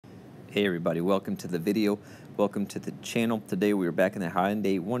Hey everybody, welcome to the video, welcome to the channel. Today we are back in the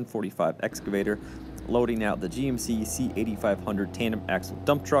Hyundai 145 excavator, loading out the GMC C8500 tandem axle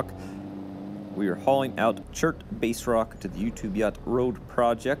dump truck. We are hauling out chert base rock to the YouTube Yacht Road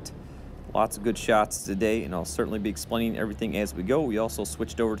project. Lots of good shots today, and I'll certainly be explaining everything as we go. We also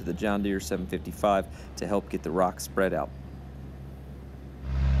switched over to the John Deere 755 to help get the rock spread out.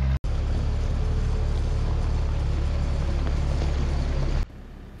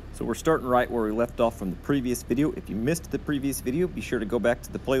 So we're starting right where we left off from the previous video. If you missed the previous video, be sure to go back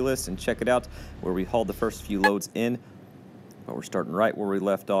to the playlist and check it out where we hauled the first few loads in. But we're starting right where we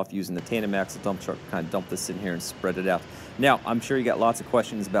left off using the tandem axle dump truck to kind of dump this in here and spread it out. Now, I'm sure you got lots of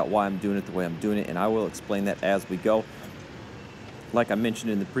questions about why I'm doing it the way I'm doing it, and I will explain that as we go. Like I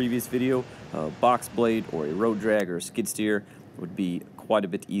mentioned in the previous video, a box blade or a road drag or a skid steer would be quite a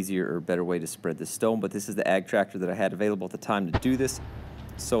bit easier or better way to spread this stone, but this is the ag tractor that I had available at the time to do this.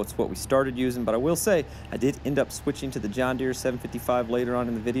 So it's what we started using, but I will say I did end up switching to the John Deere 755 later on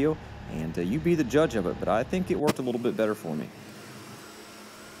in the video, and you be the judge of it, but I think it worked a little bit better for me.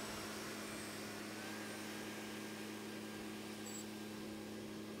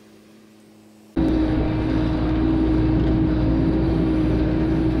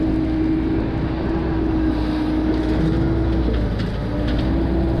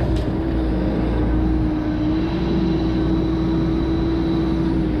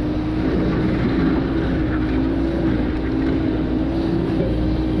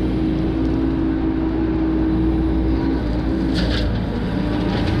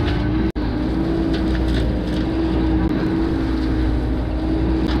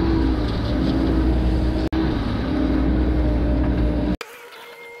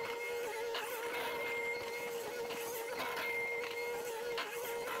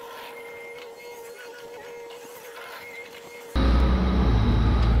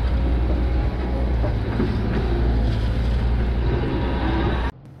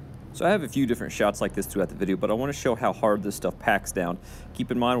 So I have a few different shots like this throughout the video, but I want to show how hard this stuff packs down.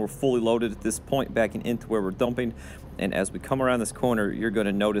 Keep in mind we're fully loaded at this point, backing into where we're dumping, and as we come around this corner, you're going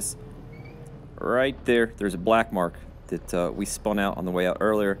to notice right there's a black mark that we spun out on the way out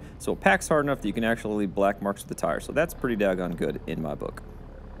earlier. So it packs hard enough that you can actually leave black marks with the tire. So that's pretty daggone good in my book.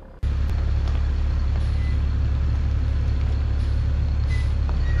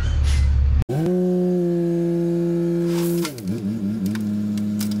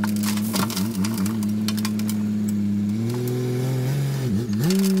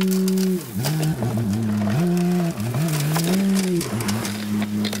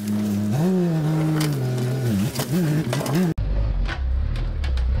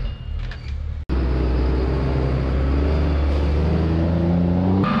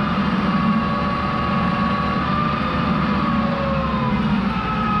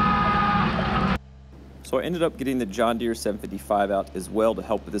 So I ended up getting the John Deere 755 out as well to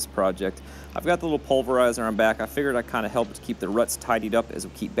help with this project. I've got the little pulverizer on back. I figured I'd kind of help to keep the ruts tidied up as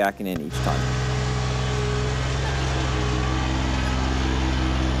we keep backing in each time.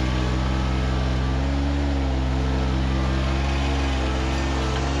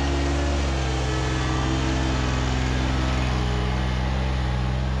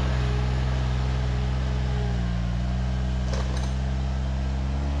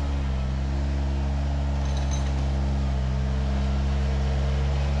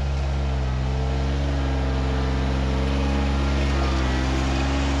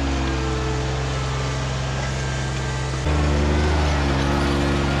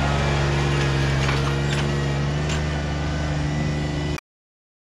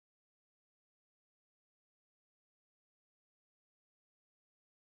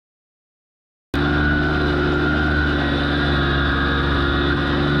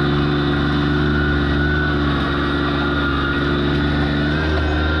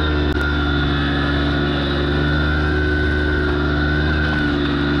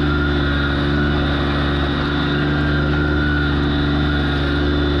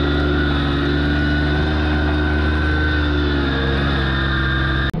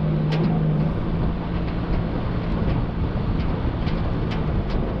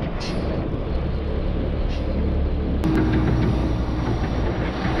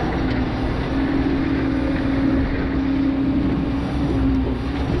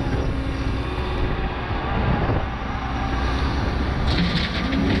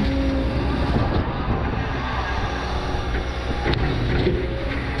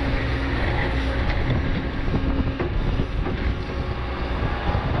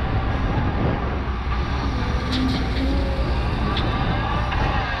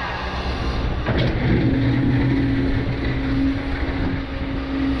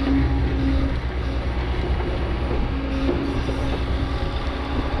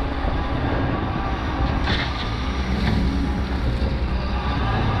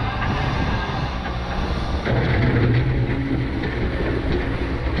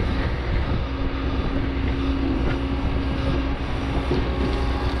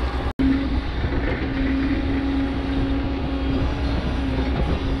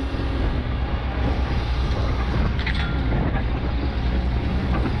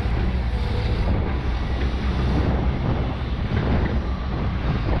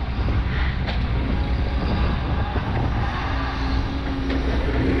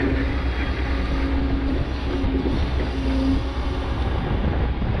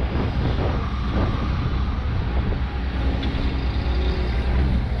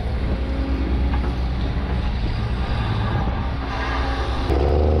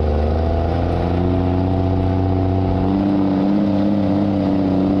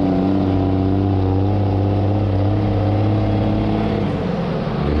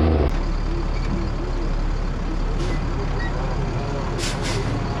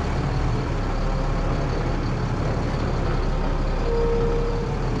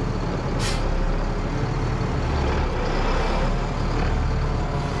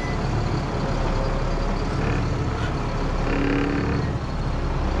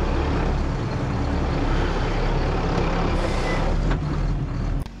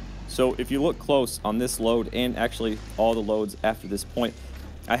 So if you look close on this load, and actually all the loads after this point,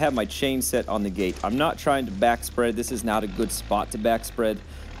 I have my chain set on the gate. I'm not trying to back spread. This is not a good spot to back spread.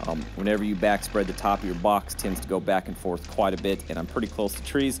 Whenever you back spread, the top of your box tends to go back and forth quite a bit, and I'm pretty close to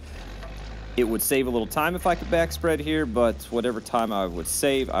trees. It would save a little time if I could back spread here, but whatever time I would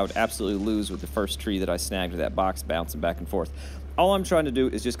save, I would absolutely lose with the first tree that I snagged with that box bouncing back and forth. All I'm trying to do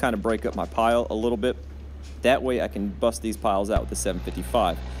is just kind of break up my pile a little bit. That way I can bust these piles out with the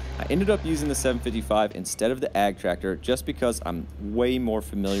 755. I ended up using the 755 instead of the ag tractor just because I'm way more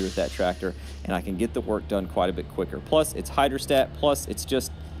familiar with that tractor and I can get the work done quite a bit quicker. Plus, it's hydrostat, plus it's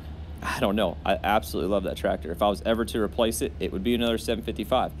just, I don't know, I absolutely love that tractor. If I was ever to replace it, it would be another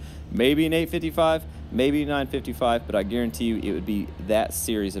 755. Maybe an 855, maybe a 955, but I guarantee you it would be that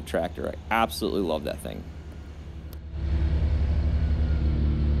series of tractor. I absolutely love that thing.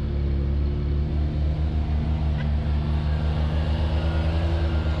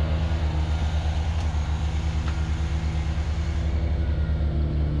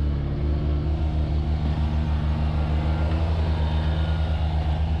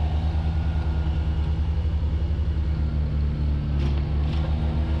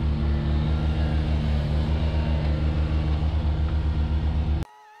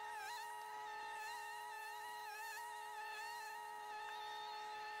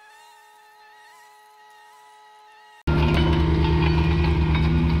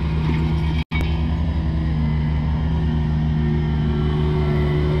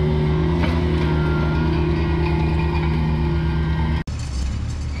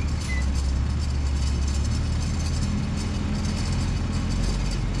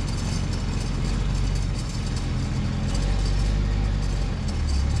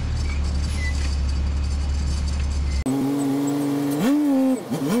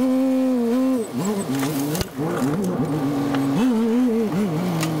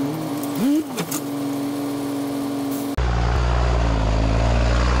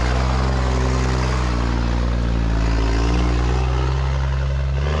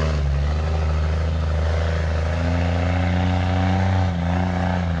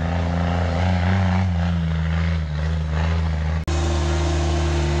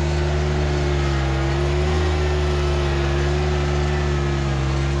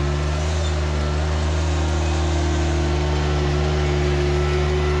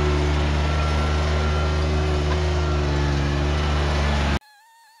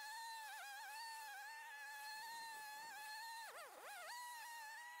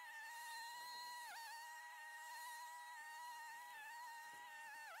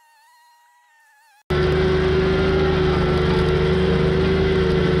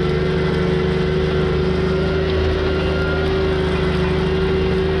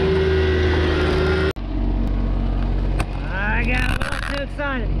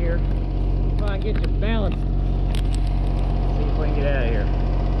 Sign it here. Try and get you balanced. See if we can get out of here.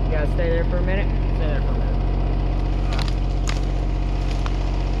 You gotta stay there for a minute. Stay there for a minute.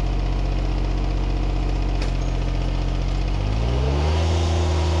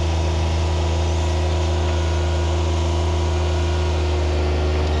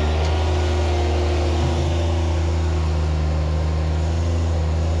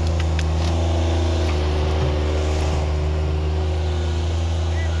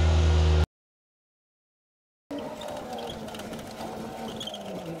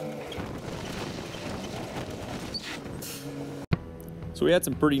 So we had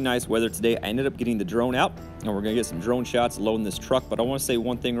some pretty nice weather today. I ended up getting the drone out, and we're gonna get some drone shots loading this truck, but I wanna say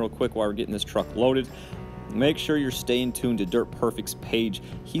one thing real quick while we're getting this truck loaded. Make sure you're staying tuned to Dirt Perfects page.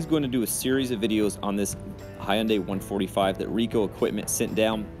 He's going to do a series of videos on this Hyundai 145 that Rico Equipment sent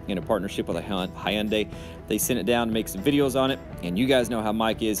down in a partnership with a Hyundai. They sent it down to make some videos on it, and you guys know how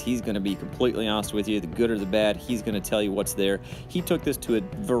Mike is. He's going to be completely honest with you, the good or the bad. He's going to tell you what's there. He took this to a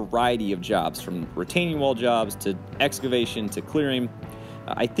variety of jobs, from retaining wall jobs to excavation to clearing.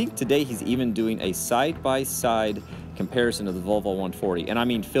 I think today he's even doing a side-by-side comparison of the Volvo 140, and I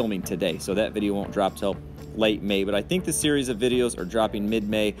mean filming today, so that video won't drop till late May, but I think the series of videos are dropping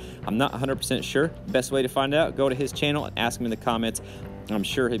mid-May. I'm not 100% sure. Best way to find out, go to his channel and ask him in the comments. I'm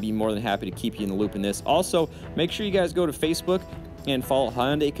sure he'd be more than happy to keep you in the loop in this. Also, make sure you guys go to Facebook and follow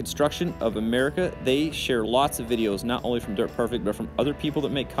Hyundai Construction of America. They share lots of videos, not only from Dirt Perfect, but from other people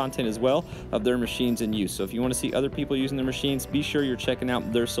that make content as well of their machines in use. So if you want to see other people using their machines, be sure you're checking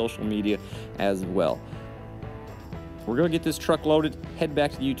out their social media as well. We're going to get this truck loaded, head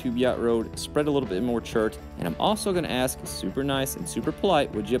back to YouTube Yacht Road, spread a little bit more chert, and I'm also going to ask, super nice and super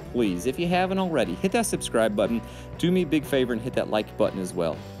polite, would you please, if you haven't already, hit that subscribe button, do me a big favor and hit that like button as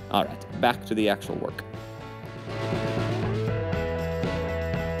well. All right, back to the actual work.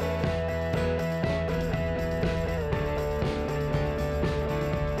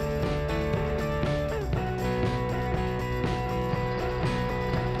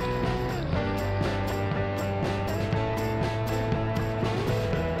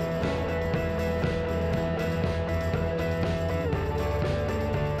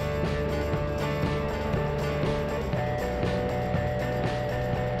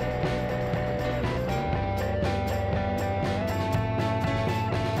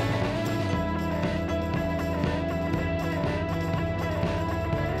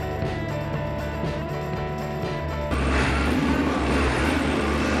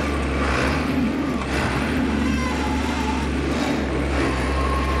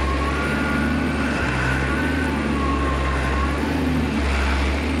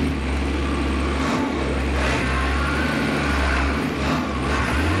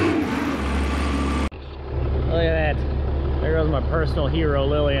 personal hero,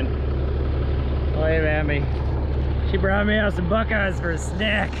 Lillian. Wave at me. She brought me out some Buckeyes for a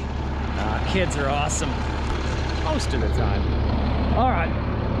snack. Kids are awesome. Most of the time. All right.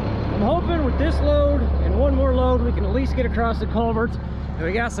 I'm hoping with this load and one more load, we can at least get across the culvert. And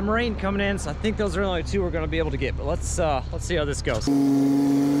we got some rain coming in, so I think those are the only two we're gonna be able to get. But let's see how this goes.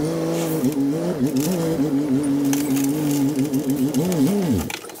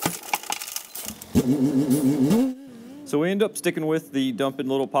 So we end up sticking with the dump in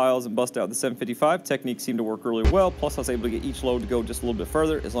little piles and bust out the 755. Technique seemed to work really well. Plus I was able to get each load to go just a little bit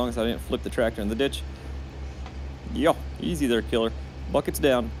further as long as I didn't flip the tractor in the ditch. Yo, easy there, killer. Buckets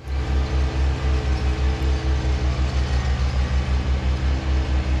down.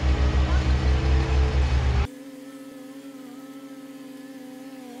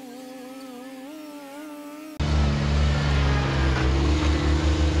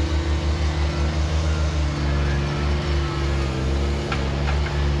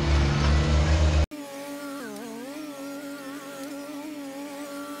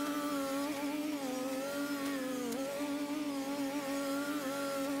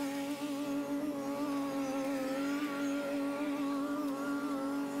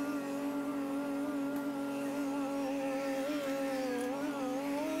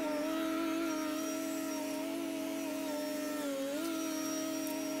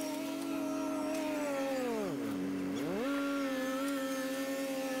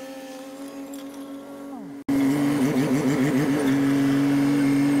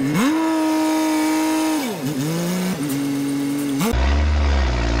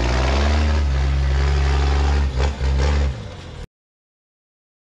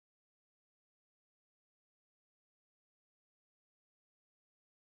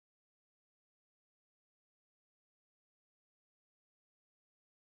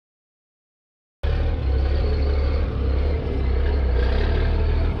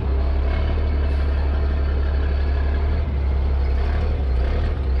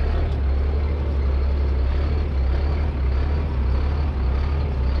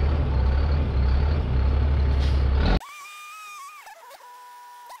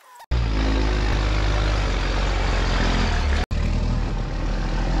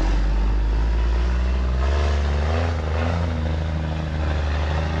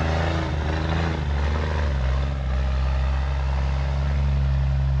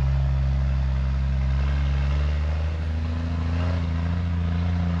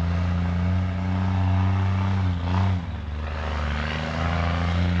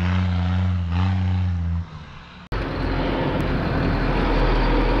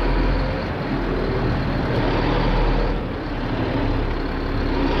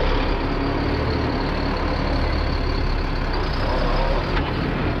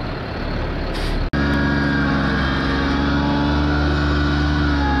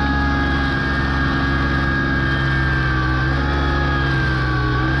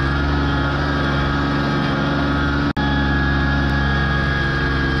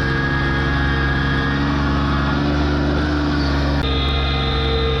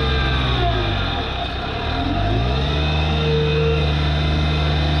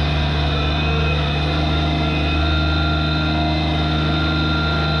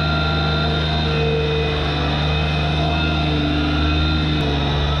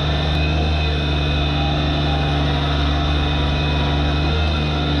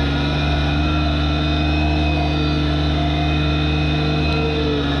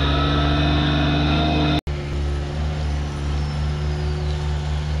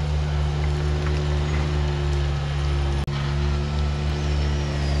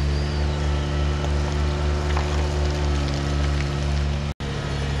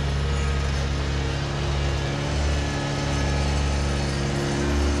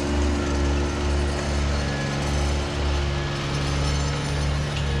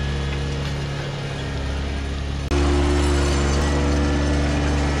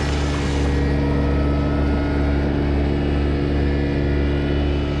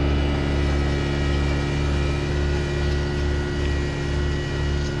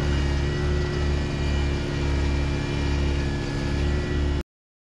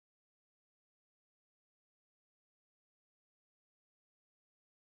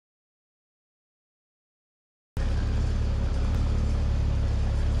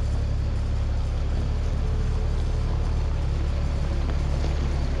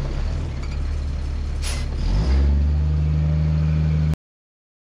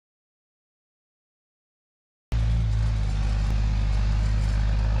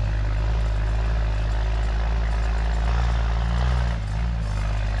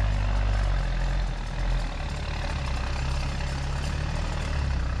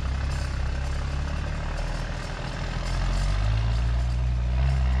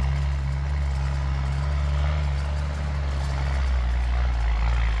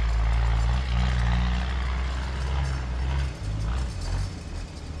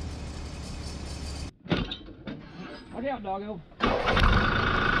 Look out, doggo.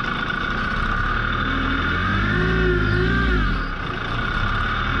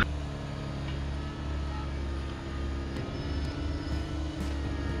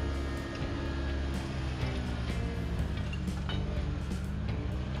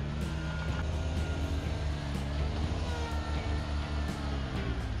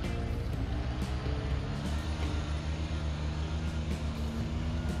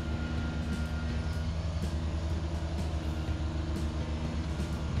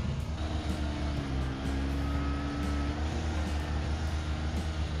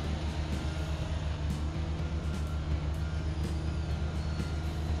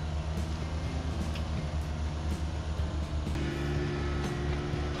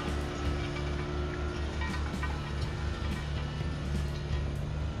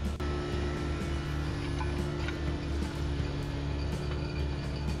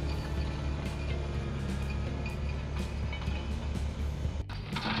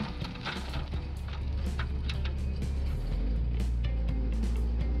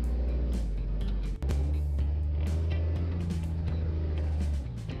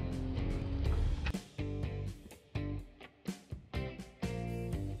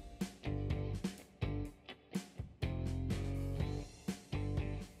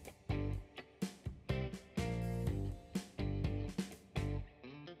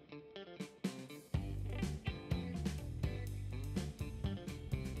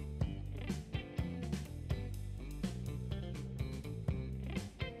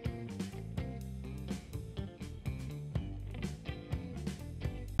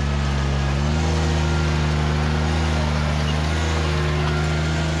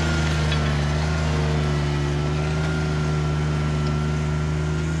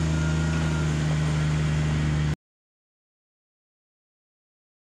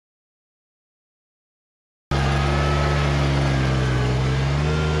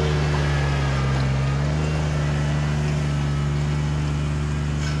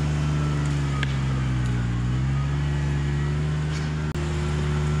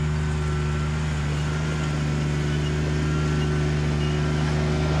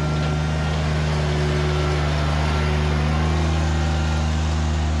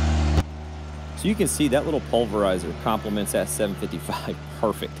 So you can see that little pulverizer complements that 755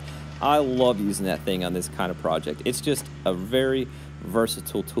 perfect. I love using that thing on this kind of project. It's just a very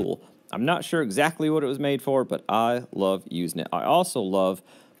versatile tool. I'm not sure exactly what it was made for, but I love using it. I also love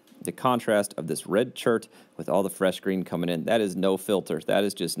the contrast of this red chert with all the fresh green coming in. That is no filter. That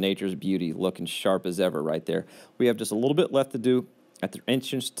is just nature's beauty, looking sharp as ever right there. We have just a little bit left to do at the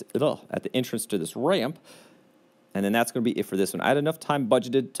entrance to this ramp. And then that's going to be it for this one. I had enough time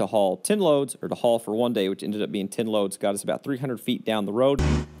budgeted to haul 10 loads, or to haul for one day, which ended up being 10 loads. Got us about 300 feet down the road.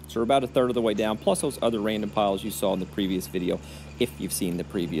 So we're about a third of the way down, plus those other random piles you saw in the previous video, if you've seen the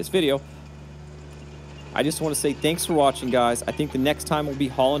previous video. I just want to say thanks for watching, guys. I think the next time we'll be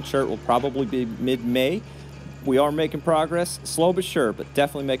hauling chert will probably be mid-May. We are making progress, slow but sure, but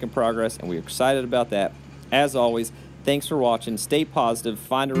definitely making progress, and we're excited about that. As always, thanks for watching. Stay positive,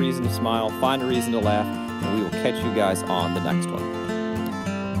 find a reason to smile, find a reason to laugh, and we will catch you guys on the next one.